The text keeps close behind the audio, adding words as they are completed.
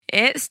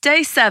It's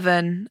day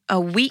 7, a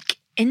week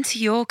into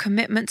your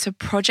commitment to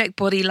Project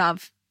Body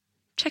Love.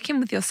 Check in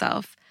with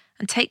yourself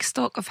and take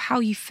stock of how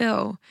you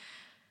feel.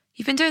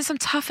 You've been doing some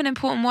tough and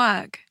important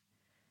work.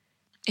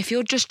 If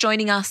you're just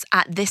joining us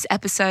at this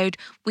episode,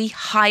 we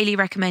highly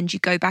recommend you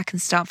go back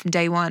and start from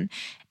day 1.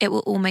 It will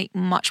all make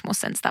much more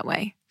sense that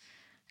way.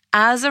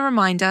 As a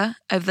reminder,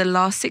 over the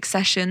last 6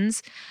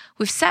 sessions,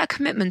 we've set a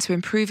commitment to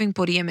improving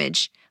body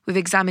image. We've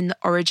examined the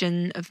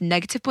origin of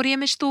negative body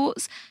image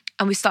thoughts,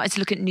 and we started to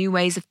look at new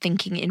ways of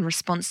thinking in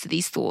response to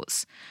these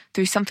thoughts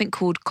through something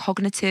called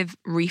cognitive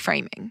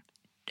reframing.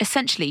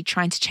 Essentially,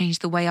 trying to change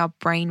the way our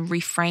brain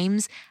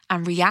reframes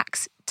and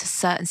reacts to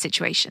certain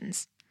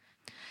situations.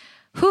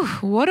 Whew,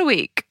 what a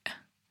week.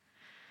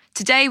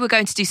 Today, we're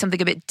going to do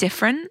something a bit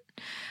different.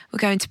 We're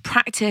going to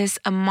practice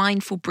a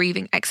mindful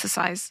breathing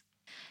exercise.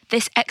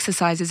 This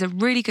exercise is a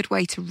really good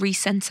way to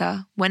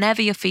recenter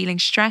whenever you're feeling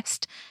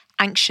stressed,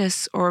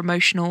 anxious, or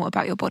emotional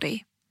about your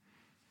body.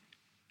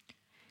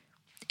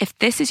 If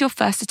this is your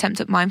first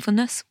attempt at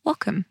mindfulness,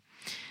 welcome.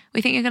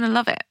 We think you're going to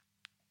love it.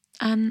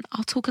 And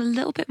I'll talk a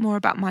little bit more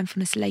about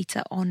mindfulness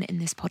later on in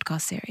this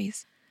podcast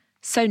series.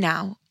 So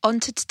now, on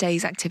to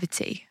today's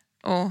activity,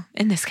 or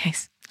in this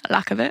case, a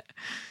lack of it.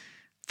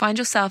 Find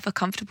yourself a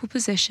comfortable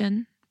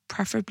position,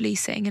 preferably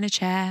sitting in a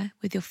chair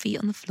with your feet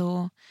on the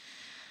floor,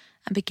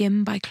 and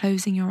begin by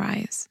closing your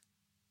eyes.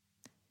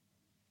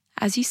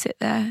 As you sit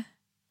there,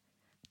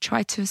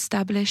 try to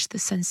establish the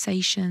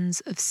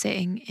sensations of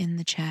sitting in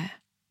the chair.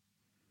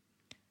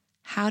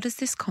 How does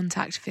this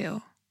contact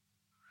feel?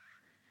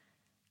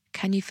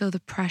 Can you feel the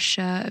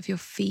pressure of your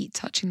feet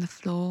touching the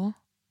floor?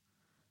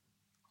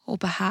 Or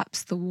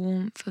perhaps the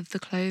warmth of the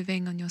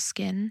clothing on your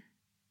skin?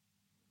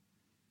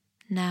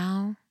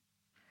 Now,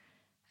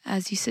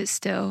 as you sit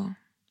still,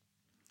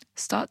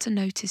 start to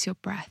notice your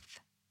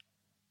breath,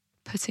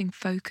 putting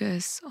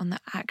focus on the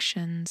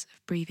actions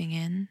of breathing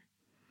in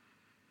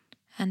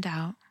and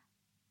out.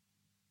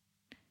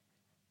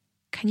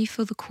 Can you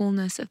feel the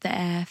coolness of the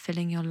air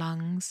filling your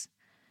lungs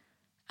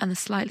and the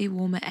slightly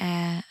warmer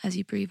air as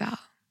you breathe out?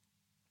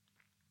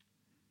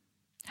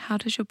 How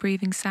does your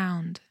breathing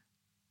sound?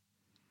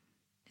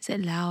 Is it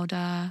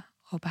louder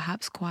or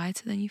perhaps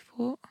quieter than you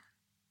thought?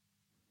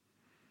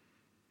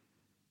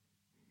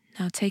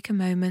 Now take a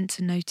moment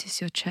to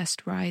notice your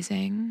chest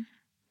rising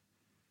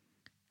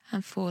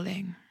and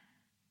falling.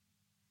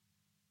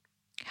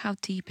 How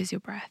deep is your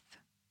breath?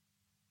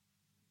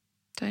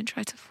 Don't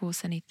try to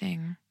force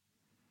anything.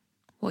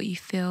 What you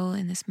feel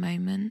in this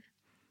moment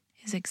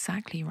is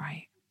exactly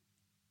right.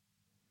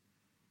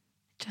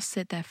 Just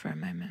sit there for a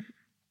moment,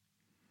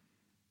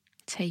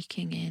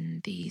 taking in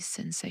these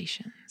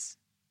sensations.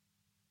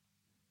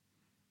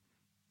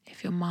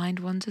 If your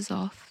mind wanders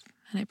off,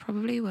 and it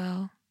probably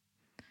will,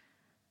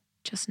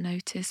 just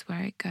notice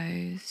where it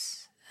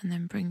goes and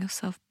then bring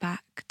yourself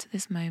back to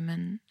this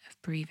moment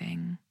of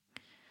breathing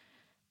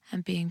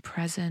and being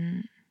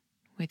present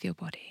with your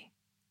body.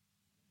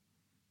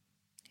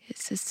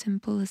 It's as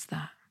simple as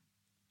that.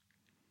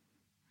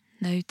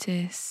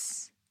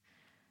 Notice,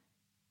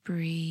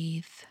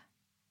 breathe,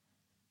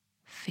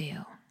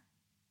 feel.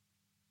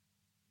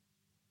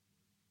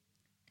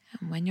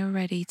 And when you're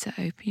ready to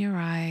open your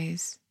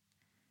eyes,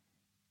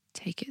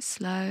 take it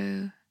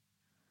slow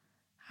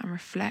and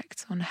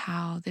reflect on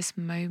how this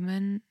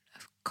moment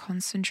of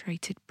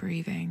concentrated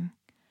breathing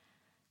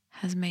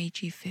has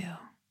made you feel.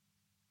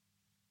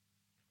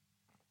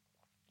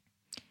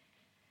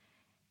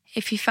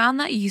 If you found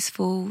that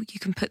useful, you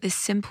can put this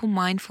simple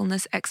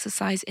mindfulness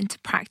exercise into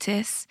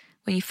practice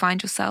when you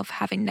find yourself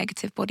having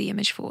negative body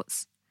image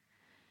thoughts.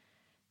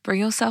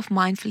 Bring yourself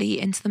mindfully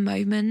into the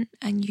moment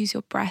and use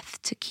your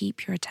breath to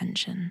keep your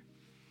attention.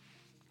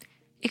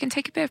 It can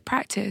take a bit of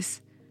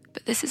practice,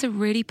 but this is a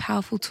really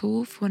powerful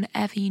tool for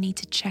whenever you need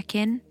to check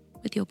in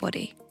with your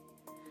body.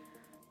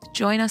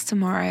 Join us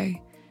tomorrow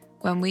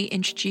when we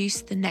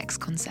introduce the next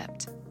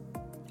concept.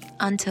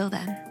 Until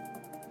then.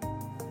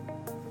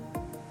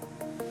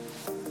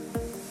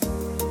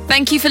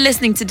 Thank you for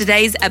listening to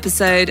today's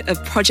episode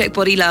of Project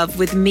Body Love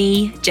with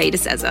me, Jada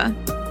Cesar.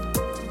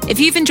 If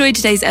you've enjoyed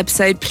today's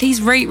episode,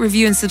 please rate,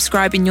 review and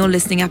subscribe in your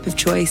listening app of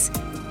choice.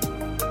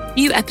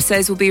 New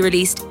episodes will be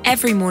released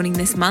every morning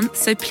this month,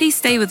 so please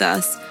stay with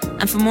us.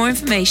 And for more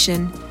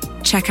information,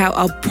 check out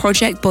our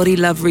Project Body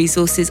Love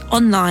resources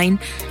online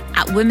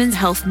at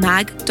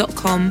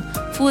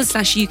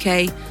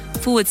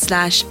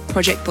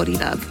womenshealthmag.com/UK/Project Body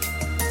Love.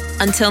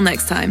 Until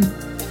next time.